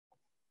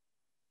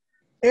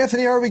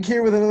Anthony Arvig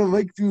here with another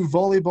Lakeview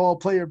volleyball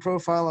player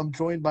profile. I'm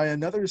joined by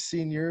another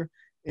senior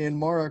in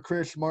Mara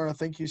Crish. Mara,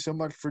 thank you so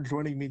much for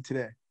joining me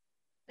today.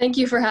 Thank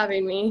you for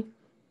having me.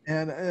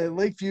 And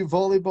Lakeview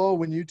volleyball,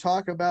 when you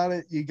talk about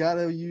it, you got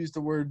to use the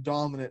word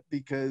dominant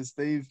because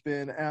they've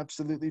been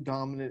absolutely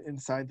dominant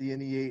inside the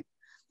NE8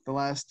 the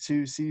last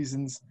two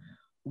seasons.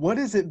 What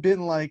has it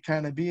been like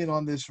kind of being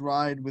on this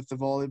ride with the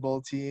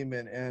volleyball team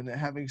and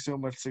having so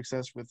much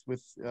success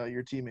with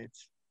your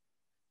teammates?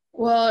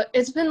 Well,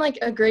 it's been like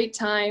a great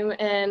time,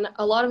 and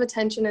a lot of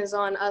attention is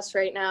on us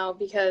right now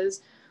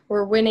because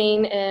we're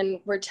winning and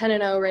we're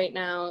 10-0 right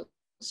now.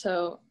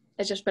 So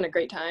it's just been a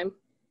great time.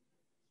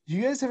 Do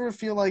you guys ever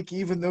feel like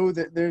even though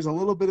that there's a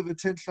little bit of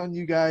attention on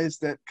you guys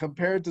that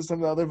compared to some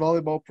of the other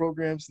volleyball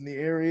programs in the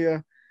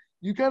area,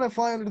 you kind of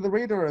fly under the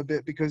radar a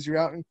bit because you're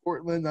out in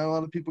Portland, not a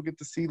lot of people get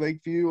to see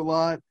Lakeview a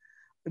lot.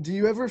 Do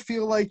you ever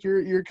feel like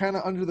you're kind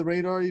of under the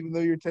radar even though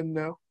you're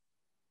 10-0?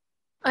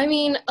 I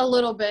mean, a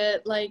little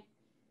bit.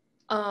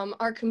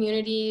 Our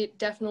community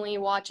definitely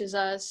watches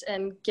us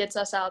and gets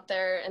us out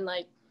there, and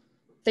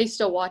they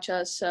still watch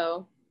us.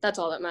 So that's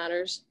all that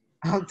matters.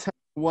 I'll tell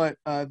you what,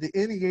 the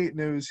NE8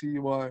 knows who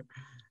you are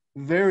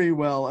very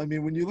well. I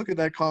mean, when you look at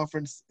that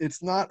conference,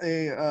 it's not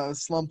a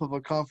slump of a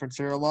conference.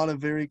 There are a lot of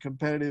very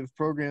competitive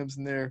programs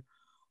in there.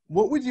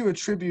 What would you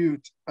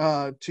attribute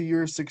to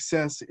your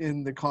success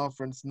in the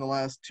conference in the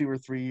last 2 or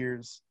 3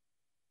 years?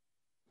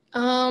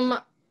 Um,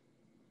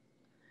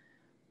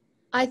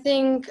 I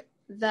think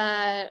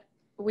that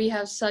we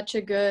have such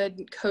a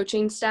good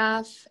coaching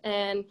staff,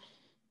 and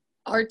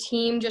our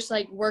team just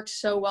works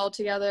so well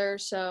together.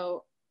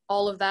 So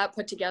all of that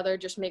put together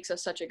just makes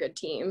us such a good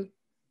team.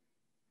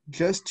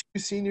 Just two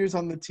seniors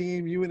on the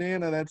team, you and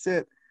Anna, that's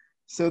it.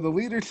 So the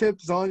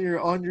leadership's on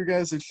your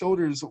guys'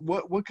 shoulders.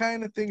 What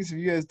kind of things have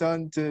you guys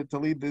done to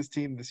lead this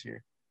team this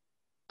year?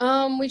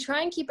 We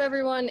try and keep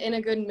everyone in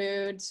a good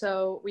mood,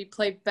 so we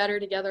play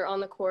better together on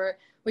the court.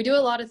 We do a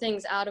lot of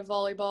things out of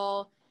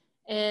volleyball,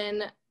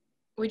 and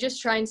we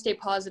just try and stay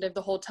positive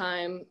the whole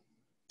time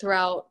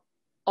throughout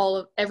all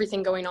of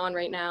everything going on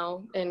right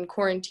now in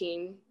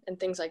quarantine and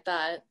things like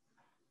that.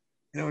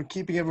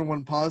 Keeping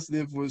everyone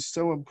positive was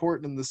so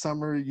important in the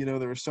summer.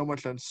 There was so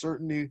much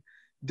uncertainty.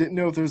 Didn't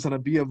know if there was going to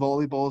be a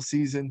volleyball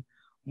season.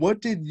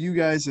 What did you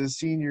guys as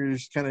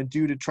seniors kind of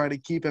do to try to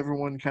keep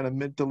everyone kind of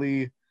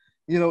mentally,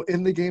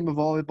 in the game of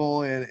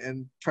volleyball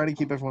and try to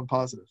keep everyone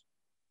positive?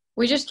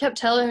 We just kept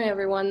telling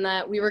everyone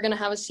that we were going to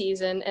have a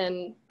season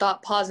and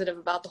thought positive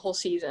about the whole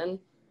season.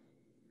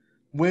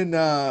 When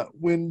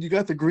you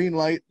got the green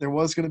light, there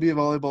was going to be a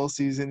volleyball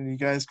season, and you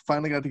guys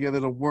finally got together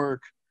to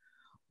work.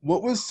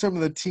 What was some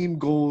of the team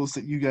goals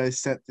that you guys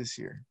set this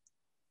year?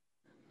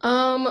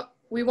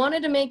 We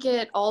wanted to make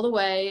it all the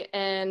way,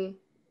 and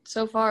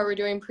so far we're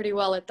doing pretty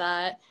well at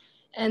that.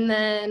 And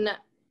then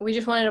we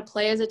just wanted to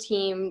play as a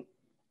team,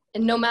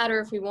 and no matter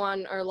if we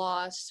won or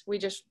lost, we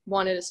just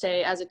wanted to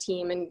stay as a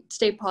team and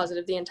stay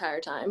positive the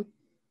entire time.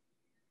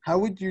 How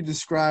would you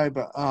describe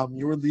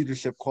your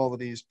leadership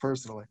qualities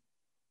personally?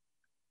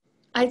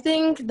 I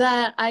think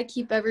that I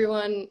keep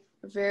everyone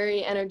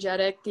very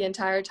energetic the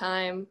entire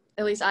time.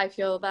 At least I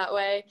feel that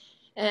way.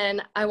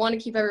 And I want to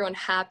keep everyone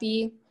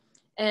happy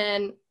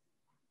and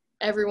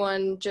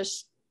everyone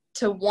just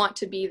to want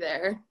to be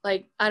there.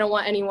 I don't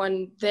want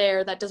anyone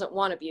there that doesn't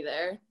want to be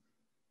there.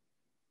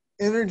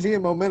 Energy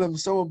and momentum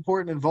so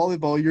important in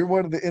volleyball. You're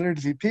one of the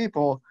energy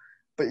people,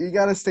 but you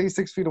got to stay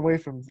 6 feet away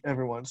from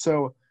everyone.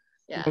 So,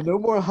 Yeah. no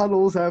more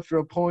huddles after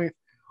a point.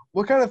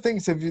 What kind of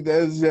things have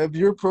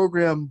your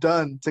program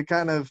done to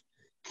kind of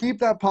keep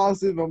that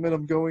positive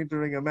momentum going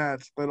during a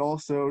match, but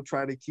also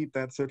try to keep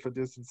that social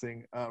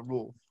distancing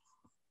rule?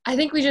 I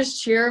think we just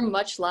cheer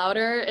much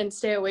louder and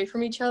stay away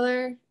from each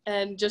other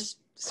and just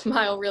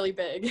smile really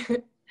big.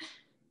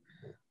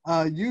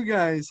 You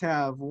guys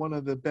have one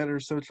of the better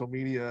social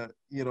media,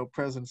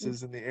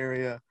 presences in the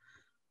area.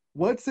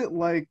 What's it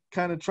like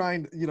kind of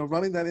trying,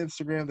 running that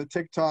Instagram, the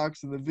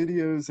TikToks and the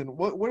videos, and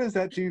what does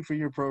that do for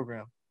your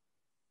program?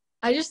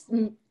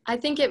 I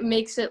think it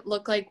makes it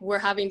look like we're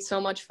having so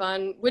much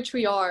fun, which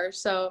we are.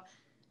 So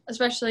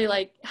especially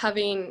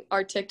having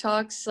our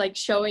TikToks,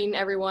 showing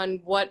everyone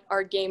what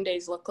our game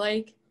days look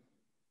like.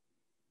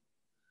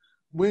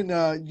 When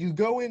you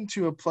go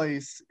into a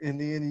place in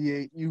the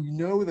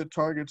NE8, the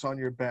target's on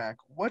your back.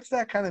 What's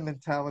that kind of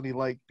mentality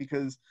like?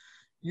 Because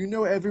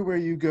everywhere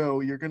you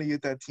go, you're going to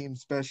get that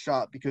team's best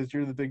shot because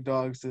you're the big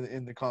dogs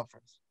in the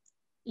conference.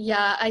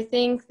 Yeah, I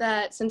think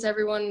that since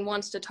everyone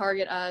wants to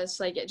target us,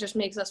 it just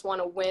makes us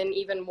want to win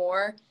even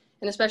more.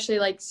 And especially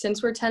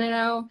since we're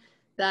 10-0,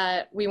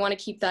 that we want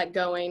to keep that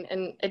going.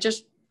 And it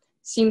just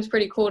seems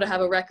pretty cool to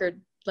have a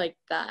record like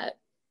that.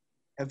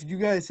 Have you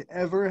guys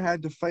ever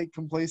had to fight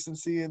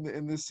complacency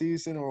in this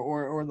season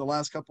or in the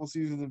last couple of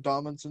seasons of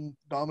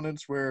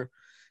dominance where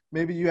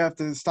maybe you have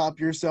to stop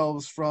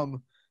yourselves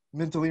from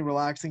mentally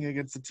relaxing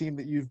against a team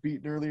that you've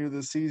beaten earlier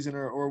this season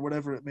or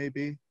whatever it may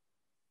be?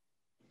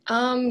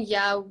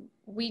 Yeah,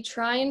 we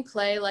try and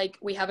play like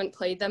we haven't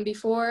played them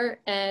before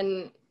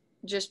and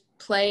just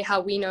play how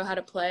we know how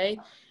to play.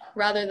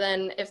 rather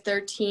than if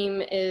their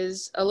team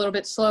is a little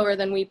bit slower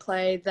than we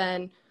play,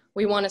 then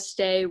we want to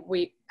stay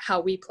how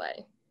we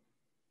play.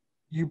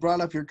 You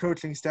brought up your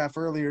coaching staff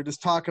earlier.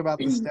 Just talk about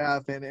the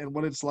staff and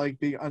what it's like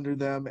being under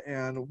them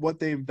and what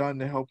they've done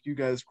to help you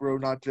guys grow,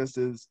 not just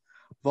as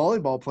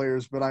volleyball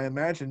players, but I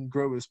imagine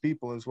grow as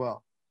people as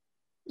well.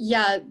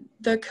 Yeah,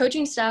 the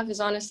coaching staff is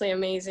honestly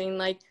amazing.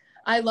 Like,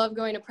 I love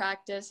going to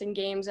practice and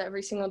games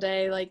every single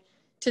day, like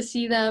to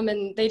see them,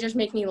 and they just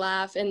make me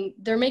laugh, and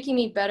they're making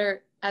me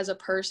better as a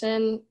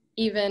person,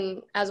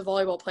 even as a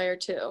volleyball player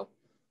too.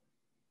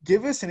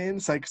 Give us an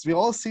insight, because we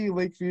all see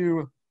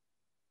Lakeview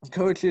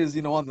coaches,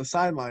 on the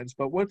sidelines,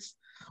 but what's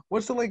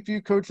the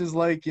Lakeview coaches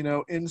like,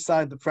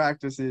 inside the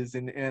practices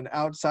and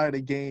outside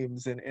of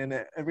games and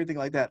everything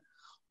like that?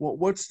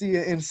 What's the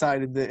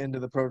inside into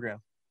the program?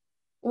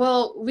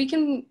 Well, we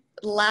can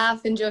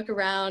laugh and joke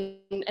around,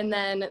 and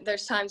then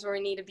there's times where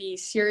we need to be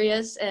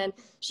serious, and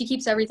she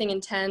keeps everything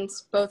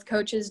intense. Both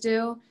coaches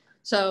do.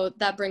 So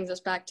that brings us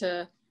back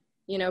to,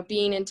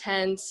 being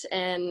intense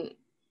and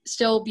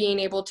still being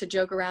able to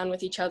joke around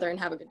with each other and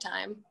have a good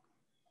time.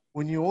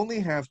 When you only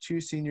have two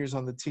seniors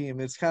on the team,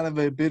 it's kind of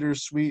a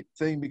bittersweet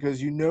thing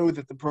because you know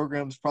that the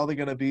program's probably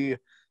going to be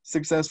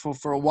successful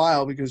for a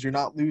while because you're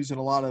not losing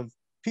a lot of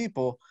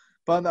people.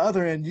 But on the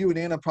other end, you and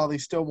Anna probably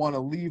still want to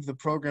leave the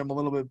program a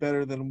little bit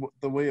better than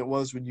the way it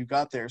was when you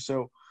got there.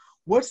 So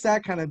what's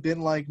that kind of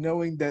been like,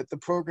 knowing that the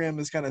program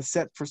is kind of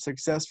set for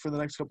success for the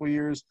next couple of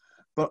years,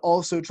 but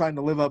also trying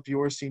to live up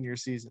your senior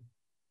season?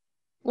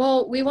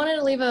 Well, we wanted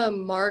to leave a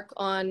mark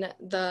on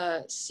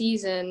the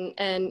season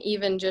and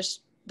even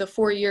just the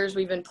 4 years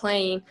we've been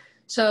playing.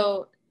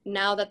 So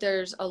now that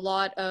there's a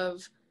lot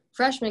of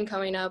freshmen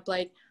coming up,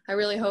 like, I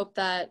really hope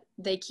that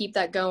they keep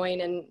that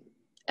going and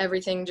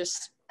everything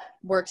just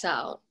works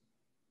out.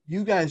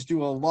 You guys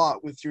do a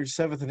lot with your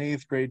 7th and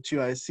 8th grade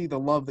too. I see the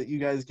love that you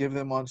guys give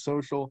them on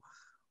social.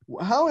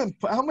 How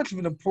much of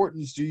an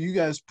importance do you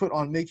guys put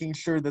on making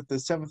sure that the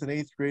 7th and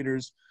 8th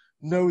graders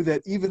know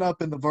that even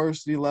up in the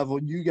varsity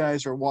level, you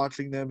guys are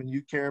watching them and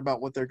you care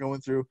about what they're going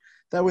through?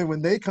 That way,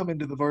 when they come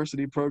into the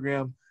varsity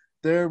program,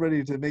 they're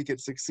ready to make it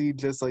succeed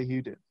just like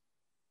you did.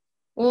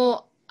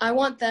 Well, I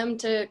want them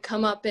to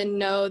come up and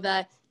know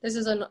that this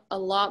is a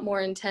lot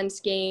more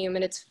intense game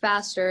and it's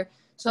faster.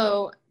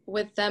 So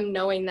with them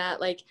knowing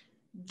that, like,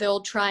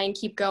 they'll try and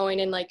keep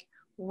going and, like,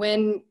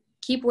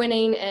 keep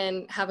winning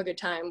and have a good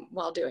time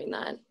while doing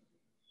that.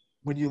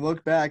 When you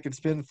look back, it's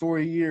been 4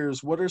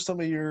 years. What are some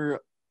of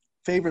your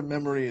favorite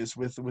memories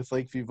with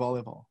Lakeview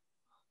volleyball?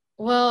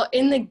 Well,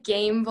 in the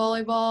game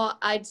volleyball,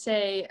 I'd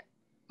say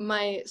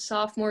my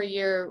sophomore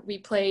year, we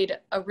played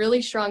a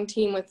really strong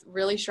team with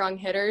really strong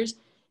hitters,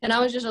 and I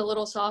was just a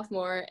little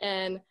sophomore,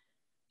 and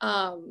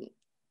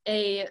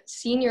a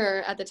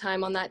senior at the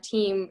time on that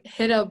team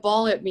hit a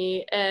ball at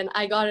me, and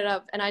I got it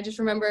up, and I just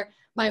remember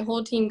my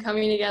whole team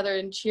coming together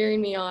and cheering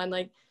me on.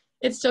 Like,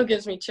 it still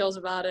gives me chills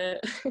about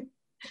it.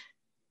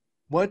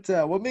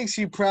 What makes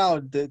you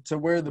proud to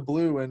wear the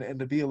blue and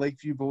to be a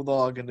Lakeview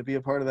Bulldog and to be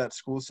a part of that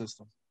school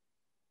system?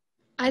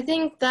 I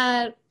think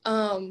that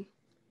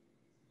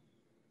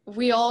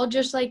we all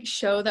just, like,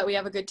 show that we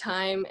have a good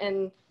time,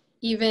 and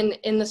even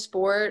in the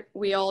sport,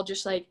 we all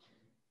just, like,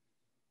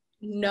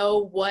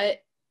 know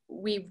what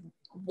we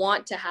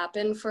want to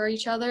happen for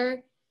each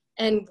other,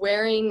 and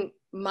wearing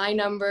my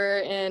number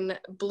in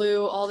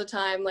blue all the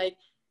time, like,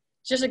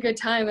 just a good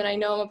time. And I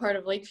know I'm a part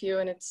of Lakeview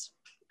and it's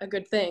a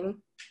good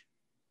thing.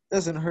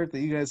 Doesn't hurt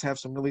that you guys have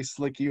some really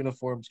slick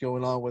uniforms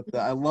going on with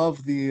I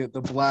love the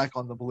black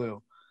on the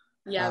blue.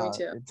 Yeah, me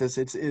too.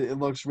 It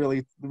looks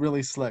really,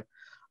 really slick.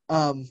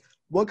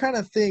 What kind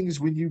of things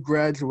when you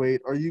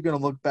graduate are you going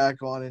to look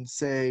back on and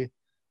say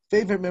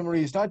favorite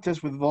memories, not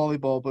just with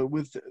volleyball, but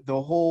with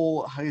the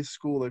whole high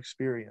school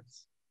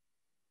experience?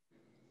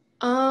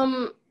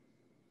 I'm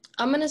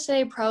going to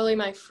say probably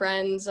my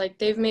friends. Like,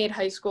 they've made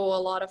high school a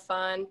lot of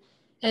fun,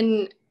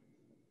 and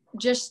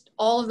just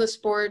all of the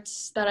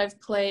sports that I've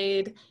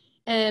played,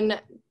 and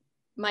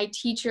my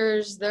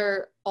teachers,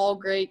 they're all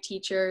great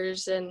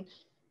teachers, and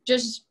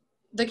just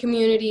the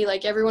community,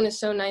 like, everyone is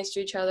so nice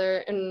to each other,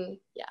 and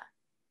yeah.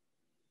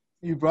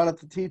 You brought up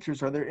the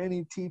teachers. Are there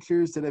any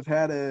teachers that have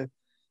had a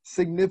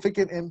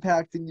significant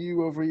impact in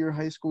you over your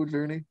high school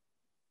journey?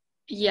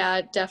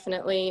 Yeah,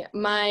 definitely.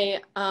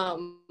 My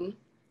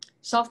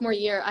sophomore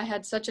year, I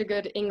had such a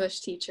good English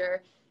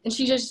teacher, and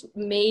she just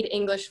made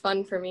English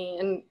fun for me.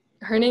 And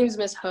her name's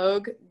Miss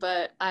Hogue,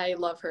 but I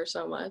love her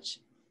so much.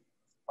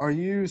 Are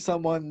you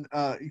someone,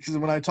 because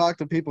when I talk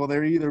to people,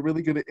 they're either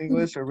really good at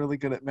English or really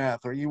good at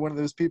math. Are you one of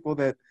those people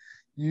that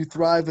you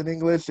thrive in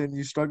English and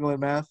you struggle in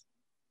math?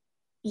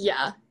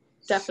 Yeah,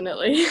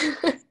 definitely.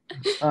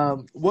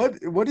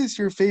 What is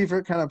your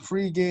favorite kind of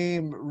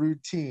pregame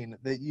routine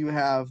that you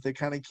have that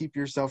kind of keep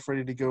yourself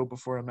ready to go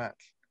before a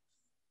match?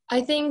 I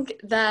think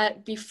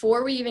that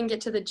before we even get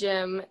to the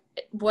gym,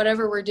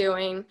 whatever we're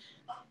doing,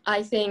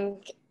 I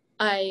think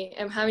I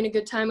am having a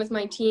good time with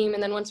my team.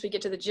 And then once we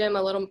get to the gym,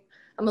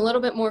 I'm a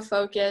little bit more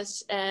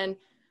focused, and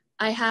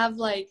I have,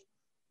 like,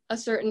 a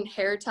certain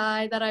hair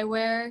tie that I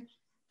wear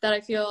that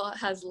I feel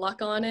has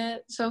luck on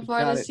it so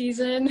far Got this it.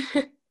 season.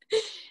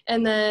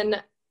 And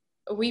then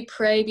we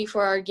pray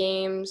before our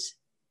games,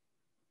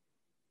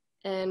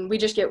 and we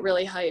just get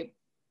really hyped,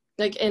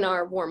 like in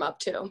our warm-up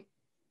too.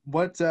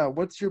 What's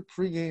your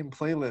pregame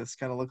playlist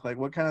kind of look like?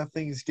 What kind of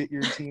things get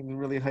your team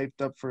really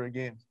hyped up for a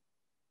game?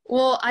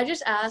 Well, I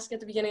just ask at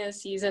the beginning of the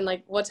season,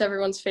 like, what's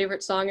everyone's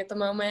favorite song at the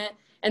moment?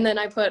 And then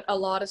I put a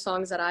lot of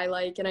songs that I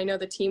like and I know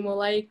the team will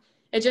like.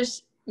 It's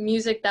just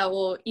music that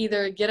will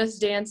either get us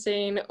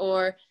dancing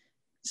or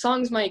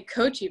songs my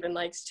coach even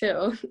likes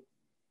too.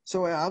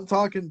 So I'm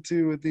talking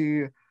to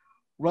the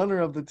runner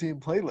of the team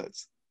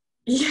playlist.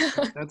 Yeah.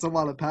 That's a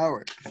lot of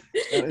power.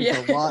 That is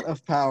a Yeah. lot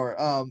of power.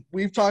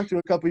 We've talked to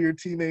a couple of your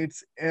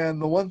teammates,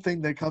 and the one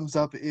thing that comes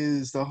up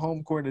is the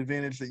home court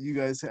advantage that you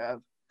guys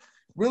have.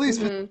 Really,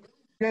 Hmm. you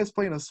guys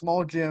play in a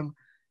small gym.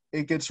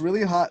 It gets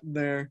really hot in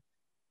there,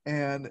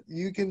 and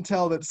you can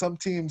tell that some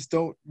teams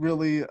don't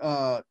really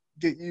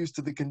get used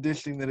to the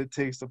conditioning that it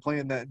takes to play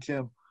in that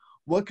gym.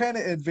 What kind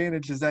of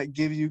advantage does that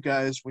give you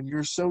guys when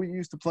you're so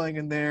used to playing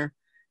in there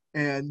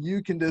and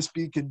you can just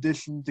be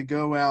conditioned to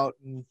go out,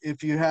 and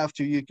if you have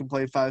to, you can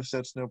play 5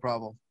 sets no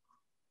problem?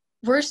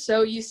 We're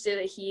so used to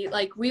the heat.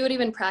 Like, we would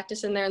even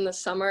practice in there in the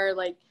summer,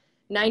 like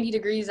 90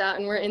 degrees out,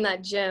 and we're in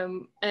that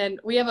gym and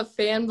we have a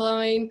fan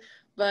blowing,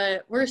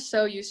 but we're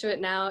so used to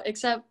it now,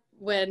 except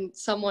when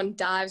someone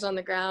dives on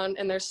the ground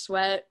and there's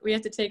sweat, we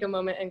have to take a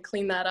moment and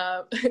clean that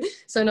up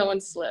so no one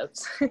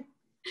slips.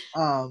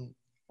 Um,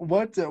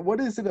 what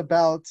is it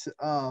about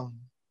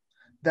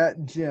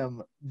that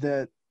gym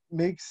that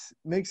makes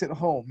it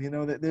home? You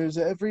know, that there's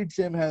every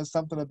gym has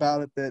something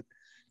about it that,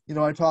 you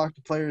know, I talk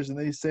to players and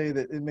they say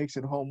that it makes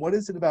it home. What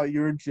is it about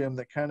your gym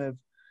that kind of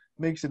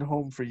makes it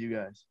home for you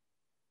guys?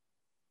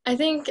 I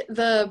think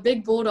the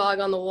big bulldog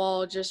on the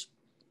wall just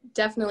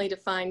definitely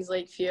defines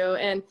Lakeview,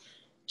 and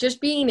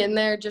just being in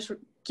there just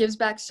gives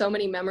back so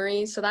many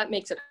memories. So that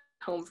makes it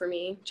home for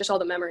me, just all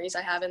the memories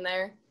I have in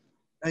there.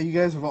 You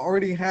guys have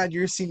already had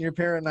your senior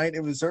parent night.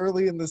 It was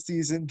early in the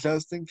season,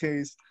 just in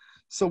case.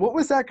 So what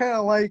was that kind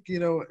of like, you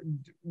know,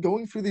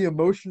 going through the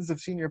emotions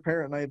of senior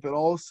parent night, but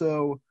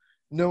also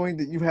knowing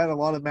that you had a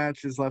lot of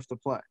matches left to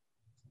play?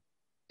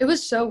 It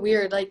was so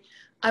weird. Like,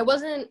 I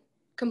wasn't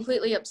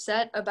completely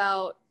upset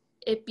about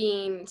it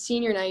being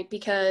senior night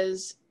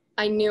because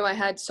I knew I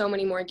had so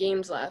many more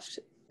games left,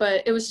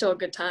 but it was still a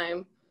good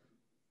time.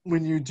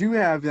 When you do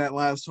have that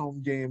last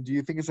home game, do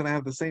you think it's going to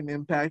have the same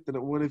impact that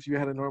it would if you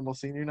had a normal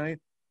senior night?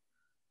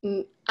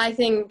 I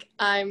think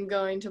I'm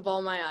going to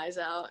bawl my eyes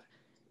out.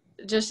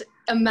 Just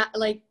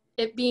like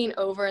it being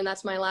over, and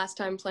that's my last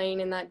time playing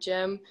in that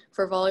gym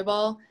for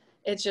volleyball.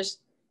 It's just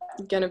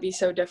going to be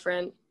so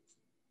different.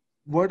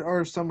 What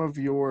are some of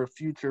your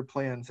future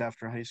plans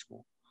after high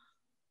school?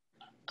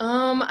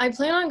 I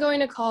plan on going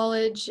to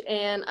college,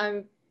 and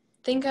I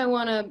think I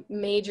want to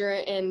major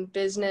in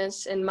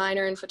business and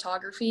minor in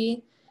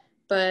photography,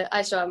 but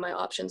I still have my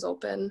options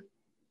open.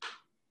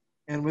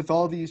 And with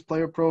all these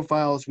player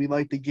profiles, we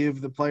like to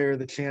give the player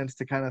the chance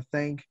to kind of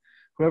thank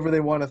whoever they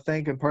want to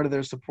thank, and part of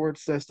their support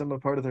system, a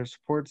part of their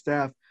support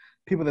staff,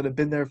 people that have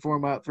been there for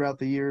them out throughout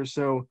the years.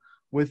 So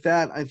with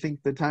that, I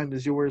think the time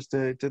is yours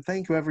to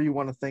thank whoever you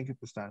want to thank at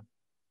this time.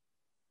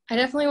 I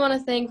definitely want to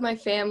thank my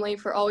family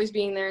for always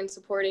being there and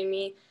supporting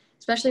me,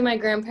 especially my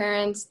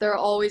grandparents. They're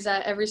always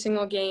at every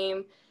single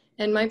game,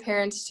 and my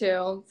parents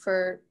too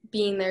for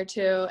being there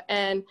too.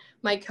 And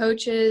my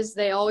coaches,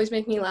 they always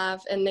make me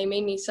laugh, and they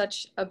made me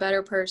such a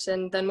better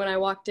person than when I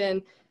walked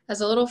in as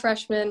a little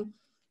freshman.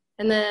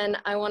 And then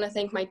I want to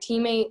thank my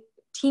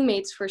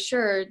teammates for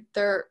sure.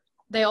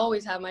 They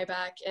always have my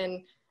back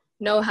and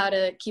know how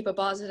to keep a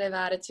positive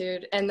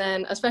attitude. And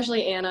then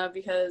especially Anna,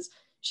 because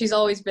she's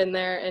always been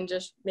there and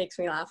just makes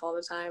me laugh all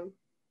the time.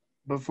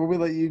 Before we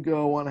let you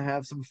go, I want to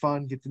have some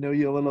fun, get to know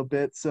you a little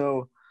bit.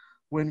 So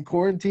when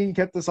quarantine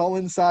kept us all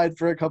inside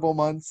for a couple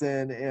months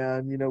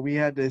and you know, we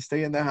had to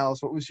stay in the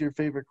house, what was your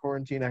favorite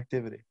quarantine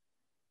activity?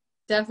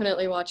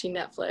 Definitely watching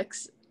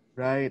Netflix.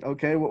 Right.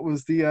 Okay. What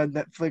was the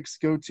Netflix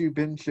go-to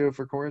binge show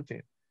for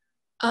quarantine?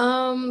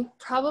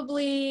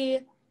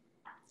 Probably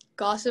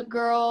Gossip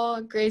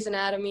Girl, Grey's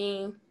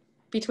Anatomy,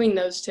 between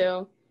those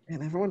two.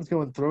 And everyone's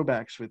going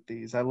throwbacks with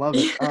these. I love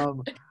it.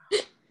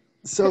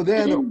 So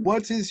then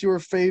what is your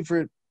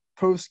favorite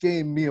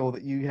post-game meal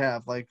that you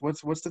have? Like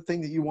what's the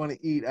thing that you want to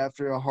eat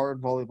after a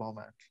hard volleyball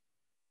match?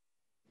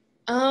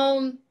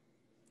 um,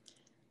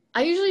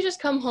 I usually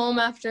just come home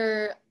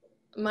after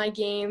my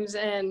games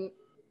and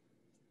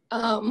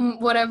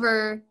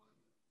whatever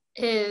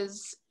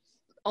is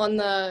on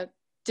the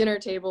dinner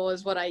table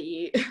is what I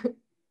eat.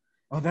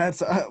 Oh,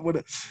 that's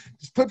what.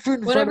 Just put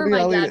food in front of Whatever me. my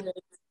I'll eat dad it.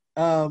 makes.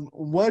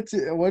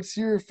 What's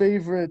your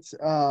favorite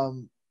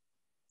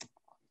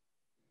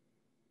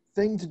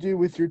thing to do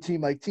with your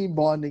team, like team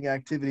bonding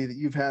activity that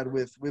you've had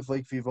with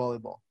Lakeview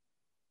Volleyball?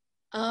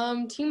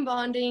 Team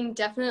bonding,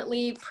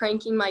 definitely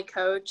pranking my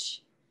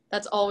coach.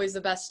 That's always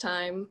the best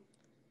time.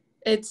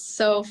 It's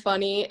so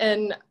funny.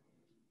 And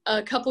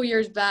a couple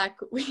years back,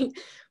 we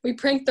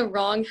pranked the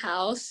wrong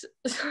house.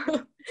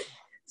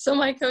 So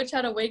my coach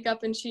had to wake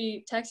up and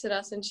she texted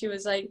us and she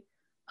was like,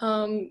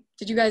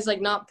 did you guys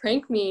like not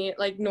prank me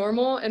like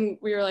normal? And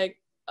we were like,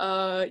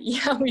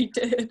 yeah, we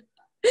did.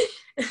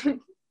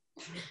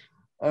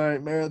 All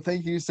right, Mara,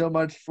 thank you so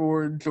much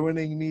for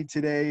joining me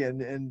today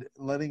and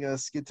letting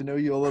us get to know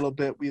you a little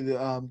bit. We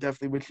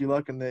definitely wish you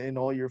luck in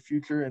all your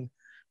future, and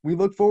we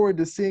look forward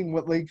to seeing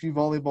what Lakeview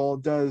Volleyball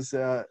does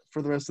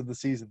for the rest of the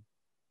season.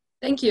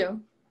 Thank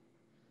you.